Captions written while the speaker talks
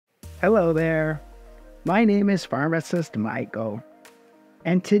Hello there. My name is Pharmacist Michael,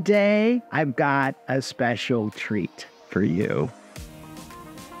 and today I've got a special treat for you.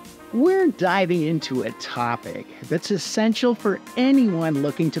 We're diving into a topic that's essential for anyone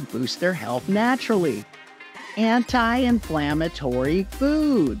looking to boost their health naturally: anti-inflammatory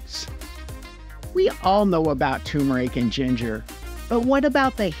foods. We all know about turmeric and ginger, but what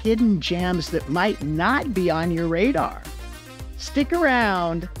about the hidden gems that might not be on your radar? Stick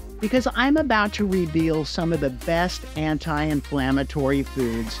around, because I'm about to reveal some of the best anti-inflammatory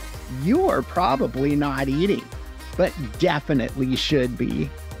foods you're probably not eating, but definitely should be.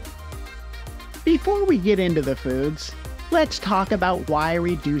 Before we get into the foods, let's talk about why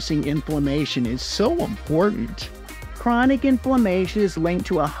reducing inflammation is so important. Chronic inflammation is linked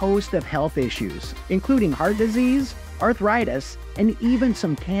to a host of health issues, including heart disease, arthritis, and even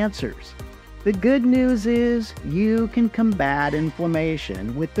some cancers. The good news is you can combat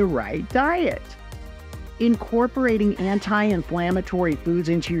inflammation with the right diet. Incorporating anti-inflammatory foods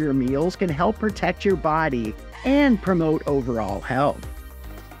into your meals can help protect your body and promote overall health.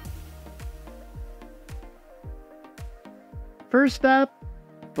 First up,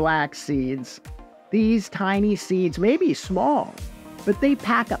 flax seeds. These tiny seeds may be small, but they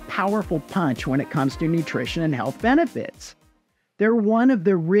pack a powerful punch when it comes to nutrition and health benefits. They're one of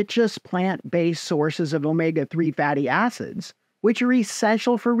the richest plant-based sources of omega-3 fatty acids, which are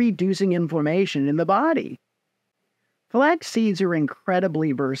essential for reducing inflammation in the body. Flax seeds are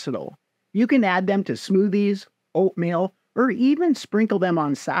incredibly versatile. You can add them to smoothies, oatmeal, or even sprinkle them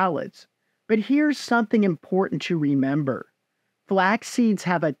on salads. But here's something important to remember. Flax seeds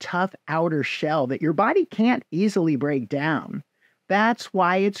have a tough outer shell that your body can't easily break down. That's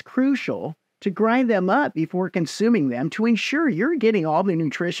why it's crucial to grind them up before consuming them to ensure you're getting all the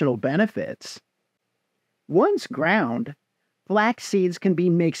nutritional benefits. Once ground, flax seeds can be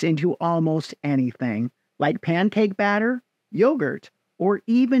mixed into almost anything, like pancake batter, yogurt, or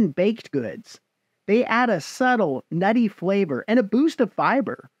even baked goods. They add a subtle, nutty flavor and a boost of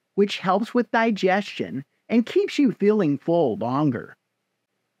fiber, which helps with digestion and keeps you feeling full longer.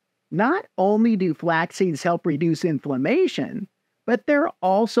 Not only do flax seeds help reduce inflammation, but they're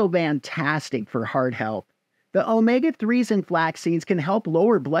also fantastic for heart health. The omega-3s in flax seeds can help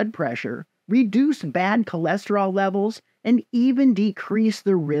lower blood pressure, reduce bad cholesterol levels, and even decrease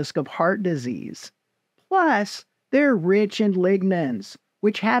the risk of heart disease. Plus, they're rich in lignans,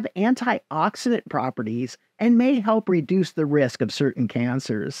 which have antioxidant properties and may help reduce the risk of certain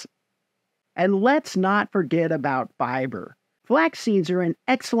cancers. And let's not forget about fiber. Flax seeds are an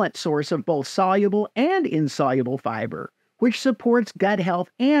excellent source of both soluble and insoluble fiber, which supports gut health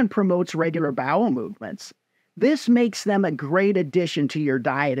and promotes regular bowel movements. This makes them a great addition to your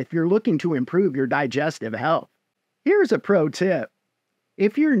diet if you're looking to improve your digestive health. Here's a pro tip.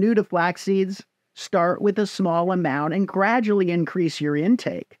 If you're new to flax seeds, start with a small amount and gradually increase your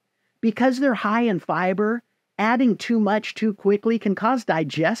intake. Because they're high in fiber, adding too much too quickly can cause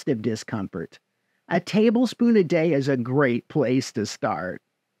digestive discomfort. A tablespoon a day is a great place to start.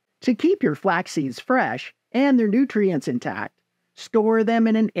 To keep your flax seeds fresh and their nutrients intact, store them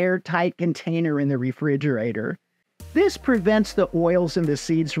in an airtight container in the refrigerator. This prevents the oils in the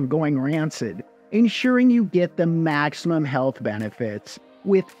seeds from going rancid, ensuring you get the maximum health benefits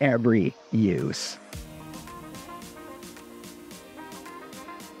with every use.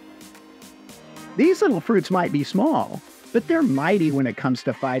 These little fruits might be small, but they're mighty when it comes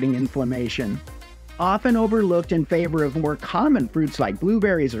to fighting inflammation. Often overlooked in favor of more common fruits like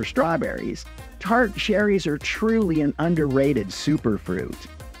blueberries or strawberries, tart cherries are truly an underrated superfruit.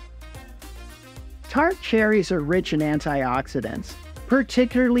 Tart cherries are rich in antioxidants,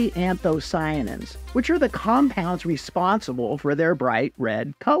 particularly anthocyanins, which are the compounds responsible for their bright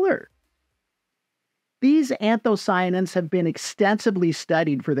red color. These anthocyanins have been extensively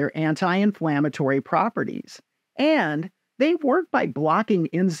studied for their anti-inflammatory properties, and they work by blocking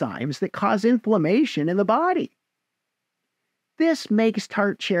enzymes that cause inflammation in the body. This makes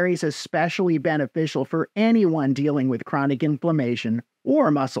tart cherries especially beneficial for anyone dealing with chronic inflammation or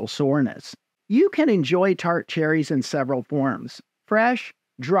muscle soreness. You can enjoy tart cherries in several forms: fresh,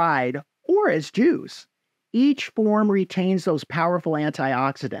 dried, or as juice. Each form retains those powerful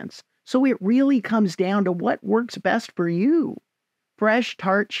antioxidants, so it really comes down to what works best for you. Fresh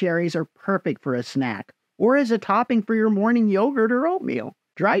tart cherries are perfect for a snack or as a topping for your morning yogurt or oatmeal.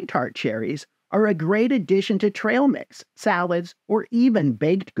 Dried tart cherries are a great addition to trail mix, salads, or even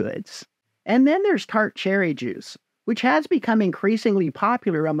baked goods. And then there's tart cherry juice, which has become increasingly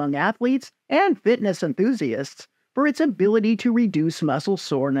popular among athletes and fitness enthusiasts for its ability to reduce muscle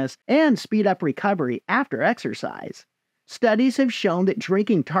soreness and speed up recovery after exercise. Studies have shown that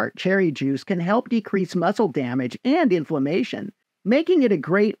drinking tart cherry juice can help decrease muscle damage and inflammation, making it a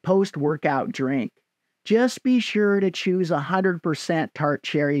great post-workout drink. Just be sure to choose 100% tart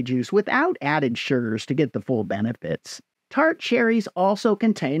cherry juice without added sugars to get the full benefits. Tart cherries also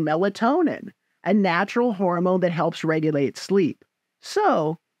contain melatonin, a natural hormone that helps regulate sleep.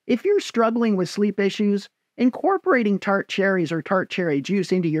 So, if you're struggling with sleep issues, incorporating tart cherries or tart cherry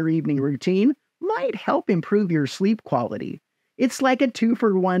juice into your evening routine might help improve your sleep quality. It's like a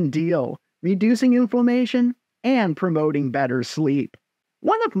 2-for-1 deal, reducing inflammation and promoting better sleep.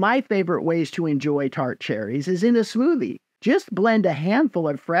 One of my favorite ways to enjoy tart cherries is in a smoothie. Just blend a handful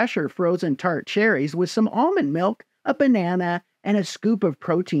of fresh or frozen tart cherries with some almond milk, a banana, and a scoop of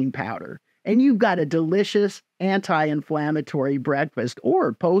protein powder, and you've got a delicious anti-inflammatory breakfast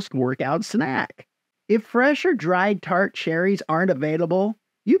or post-workout snack. If fresh or dried tart cherries aren't available,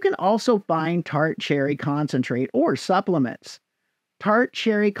 you can also find tart cherry concentrate or supplements. Tart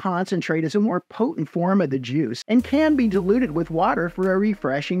cherry concentrate is a more potent form of the juice and can be diluted with water for a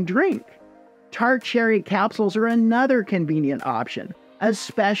refreshing drink. Tart cherry capsules are another convenient option,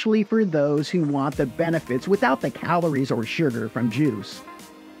 especially for those who want the benefits without the calories or sugar from juice.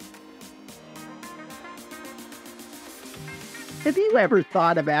 Have you ever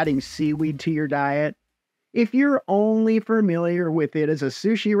thought of adding seaweed to your diet? If you're only familiar with it as a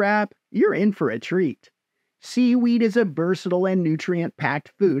sushi wrap, you're in for a treat. Seaweed is a versatile and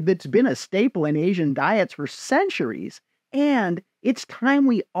nutrient-packed food that's been a staple in Asian diets for centuries, and it's time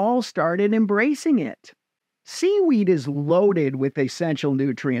we all started embracing it. Seaweed is loaded with essential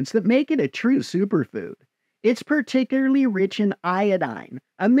nutrients that make it a true superfood. It's particularly rich in iodine,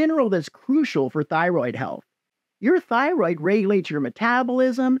 a mineral that's crucial for thyroid health. Your thyroid regulates your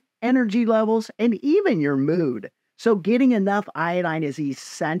metabolism, energy levels, and even your mood, so getting enough iodine is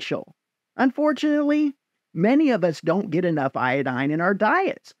essential. Unfortunately, many of us don't get enough iodine in our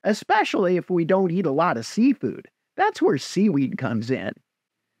diets, especially if we don't eat a lot of seafood. That's where seaweed comes in.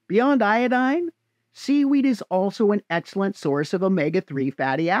 Beyond iodine, seaweed is also an excellent source of omega-3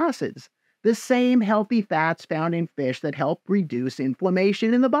 fatty acids, the same healthy fats found in fish that help reduce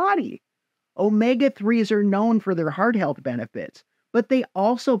inflammation in the body. Omega-3s are known for their heart health benefits, but they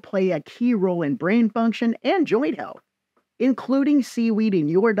also play a key role in brain function and joint health. Including seaweed in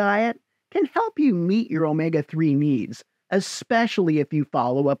your diet can help you meet your omega-3 needs, especially if you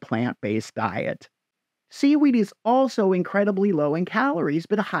follow a plant-based diet. Seaweed is also incredibly low in calories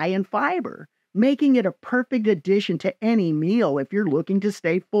but high in fiber, making it a perfect addition to any meal if you're looking to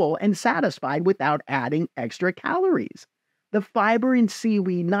stay full and satisfied without adding extra calories. The fiber in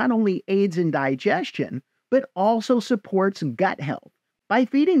seaweed not only aids in digestion, but also supports gut health by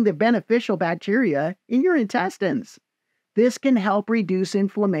feeding the beneficial bacteria in your intestines. This can help reduce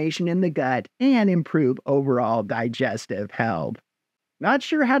inflammation in the gut and improve overall digestive health. Not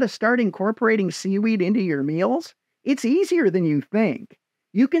sure how to start incorporating seaweed into your meals? It's easier than you think.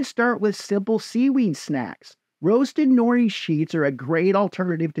 You can start with simple seaweed snacks. Roasted nori sheets are a great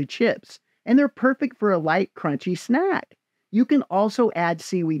alternative to chips, and they're perfect for a light, crunchy snack. You can also add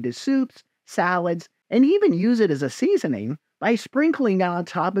seaweed to soups, salads, and even use it as a seasoning by sprinkling it on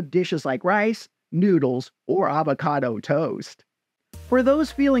top of dishes like rice, noodles, or avocado toast. For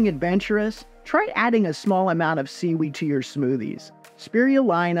those feeling adventurous, try adding a small amount of seaweed to your smoothies.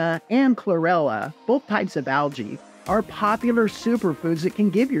 Spirulina and chlorella, both types of algae, are popular superfoods that can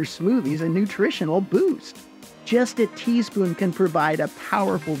give your smoothies a nutritional boost. Just a teaspoon can provide a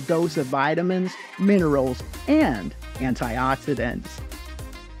powerful dose of vitamins, minerals, and antioxidants.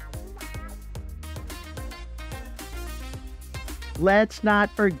 Let's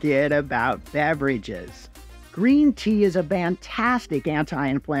not forget about beverages. Green tea is a fantastic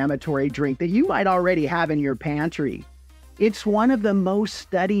anti-inflammatory drink that you might already have in your pantry. It's one of the most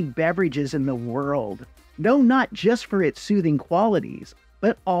studied beverages in the world, known not just for its soothing qualities,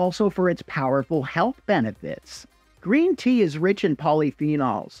 but also for its powerful health benefits. Green tea is rich in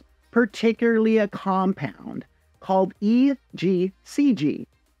polyphenols, particularly a compound called EGCG.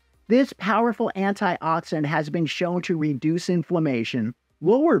 This powerful antioxidant has been shown to reduce inflammation,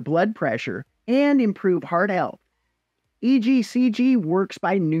 lower blood pressure, and improve heart health. EGCG works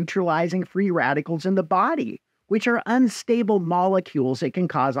by neutralizing free radicals in the body, which are unstable molecules that can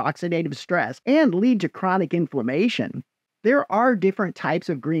cause oxidative stress and lead to chronic inflammation. There are different types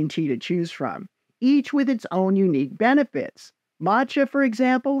of green tea to choose from, each with its own unique benefits. Matcha, for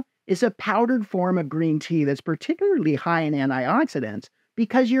example, is a powdered form of green tea that's particularly high in antioxidants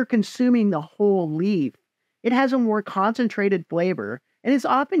because you're consuming the whole leaf. It has a more concentrated flavor and is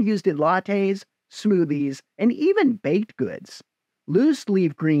often used in lattes, smoothies, and even baked goods. Loose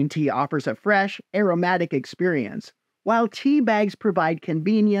leaf green tea offers a fresh, aromatic experience, while tea bags provide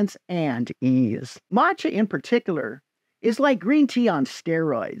convenience and ease. Matcha, in particular, is like green tea on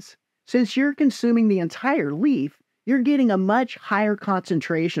steroids. Since you're consuming the entire leaf, you're getting a much higher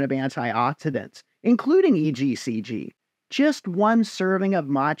concentration of antioxidants, including EGCG. Just one serving of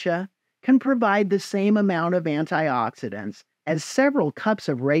matcha can provide the same amount of antioxidants as several cups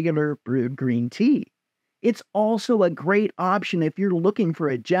of regular brewed green tea. It's also a great option if you're looking for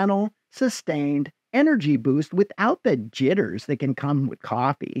a gentle, sustained energy boost without the jitters that can come with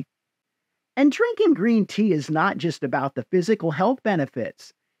coffee. And drinking green tea is not just about the physical health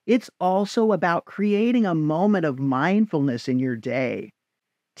benefits. It's also about creating a moment of mindfulness in your day.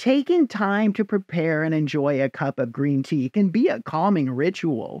 Taking time to prepare and enjoy a cup of green tea can be a calming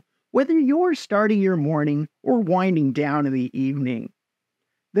ritual, whether you're starting your morning or winding down in the evening.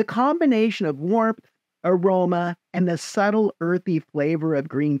 The combination of warmth, aroma, and the subtle earthy flavor of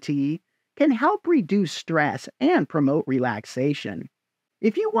green tea can help reduce stress and promote relaxation.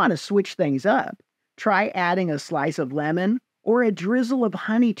 If you want to switch things up, try adding a slice of lemon or a drizzle of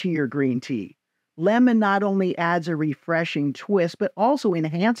honey to your green tea. Lemon not only adds a refreshing twist, but also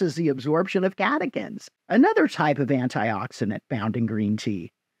enhances the absorption of catechins, another type of antioxidant found in green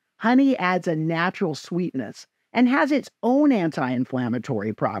tea. Honey adds a natural sweetness and has its own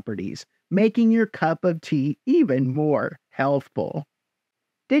anti-inflammatory properties, making your cup of tea even more healthful.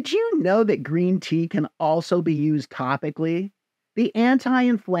 Did you know that green tea can also be used topically? The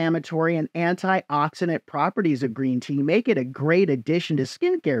anti-inflammatory and antioxidant properties of green tea make it a great addition to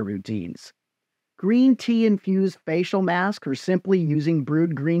skincare routines. Green tea-infused facial masks or simply using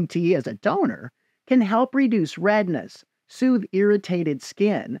brewed green tea as a toner can help reduce redness, soothe irritated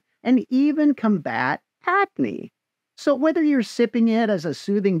skin, and even combat acne. So whether you're sipping it as a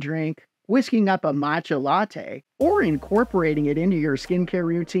soothing drink, whisking up a matcha latte, or incorporating it into your skincare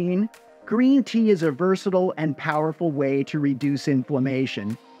routine, green tea is a versatile and powerful way to reduce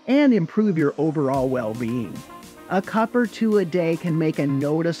inflammation and improve your overall well-being. A cup or two a day can make a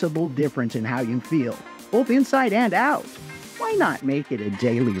noticeable difference in how you feel, both inside and out. Why not make it a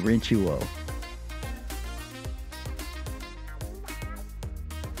daily ritual?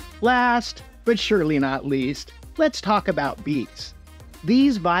 Last, but surely not least, let's talk about beets.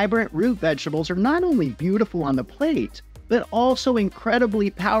 These vibrant root vegetables are not only beautiful on the plate, but also incredibly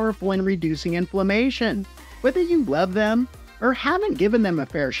powerful in reducing inflammation. Whether you love them or haven't given them a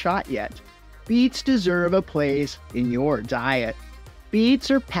fair shot yet, beets deserve a place in your diet. Beets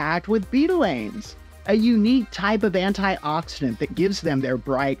are packed with betalains, a unique type of antioxidant that gives them their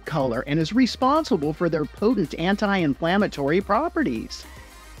bright color and is responsible for their potent anti-inflammatory properties.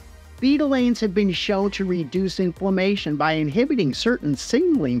 Betalains have been shown to reduce inflammation by inhibiting certain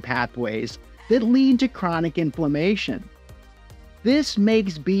signaling pathways that lead to chronic inflammation. This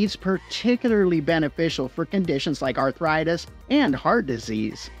makes beets particularly beneficial for conditions like arthritis and heart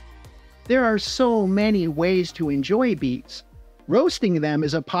disease. There are so many ways to enjoy beets. Roasting them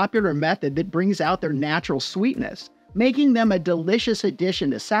is a popular method that brings out their natural sweetness, making them a delicious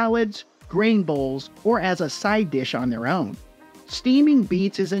addition to salads, grain bowls, or as a side dish on their own. Steaming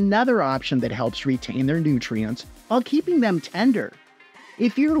beets is another option that helps retain their nutrients while keeping them tender.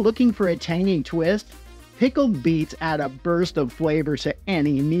 If you're looking for a tangy twist, pickled beets add a burst of flavor to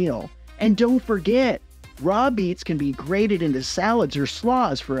any meal. And don't forget, raw beets can be grated into salads or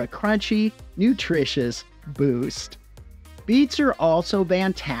slaws for a crunchy, nutritious boost. Beets are also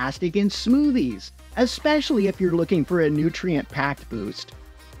fantastic in smoothies, especially if you're looking for a nutrient-packed boost.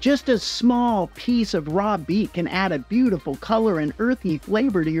 Just a small piece of raw beet can add a beautiful color and earthy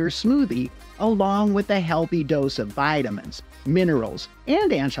flavor to your smoothie, along with a healthy dose of vitamins, minerals,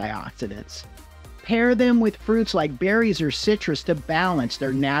 and antioxidants. Pair them with fruits like berries or citrus to balance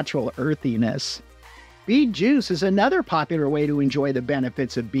their natural earthiness. Beet juice is another popular way to enjoy the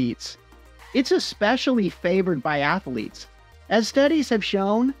benefits of beets. It's especially favored by athletes, as studies have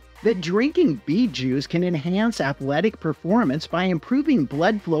shown that drinking beet juice can enhance athletic performance by improving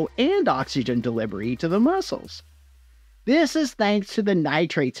blood flow and oxygen delivery to the muscles. This is thanks to the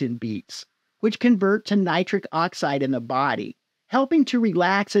nitrates in beets, which convert to nitric oxide in the body, helping to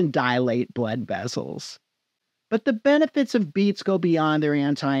relax and dilate blood vessels. But the benefits of beets go beyond their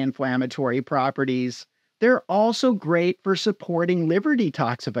anti-inflammatory properties. They're also great for supporting liver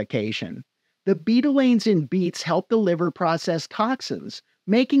detoxification. The betalains in beets help the liver process toxins,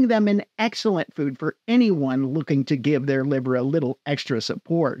 making them an excellent food for anyone looking to give their liver a little extra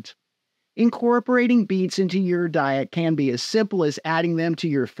support. Incorporating beets into your diet can be as simple as adding them to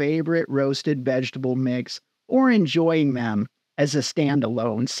your favorite roasted vegetable mix or enjoying them as a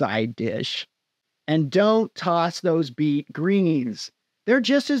standalone side dish. And don't toss those beet greens. They're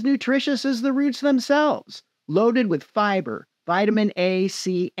just as nutritious as the roots themselves. loaded with fiber, vitamin A,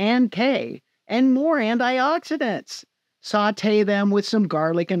 C, and K, and more antioxidants. Saute them with some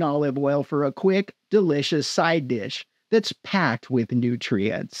garlic and olive oil for a quick, delicious side dish that's packed with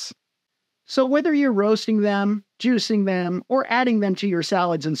nutrients. So whether you're roasting them, juicing them, or adding them to your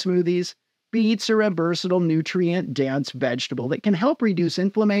salads and smoothies, beets are a versatile nutrient-dense vegetable that can help reduce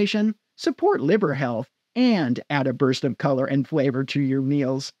inflammation, support liver health, and add a burst of color and flavor to your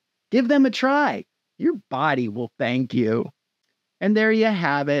meals. Give them a try. Your body will thank you. And there you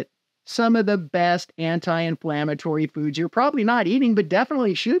have it. Some of the best anti-inflammatory foods you're probably not eating, but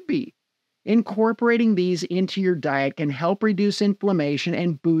definitely should be. Incorporating these into your diet can help reduce inflammation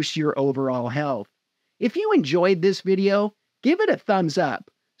and boost your overall health. If you enjoyed this video, give it a thumbs up,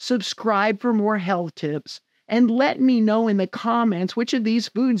 subscribe for more health tips, and let me know in the comments which of these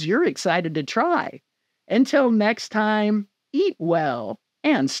foods you're excited to try. Until next time, eat well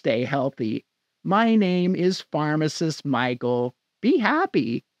and stay healthy. My name is Pharmacist Michael. Be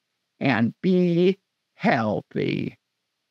happy and be healthy.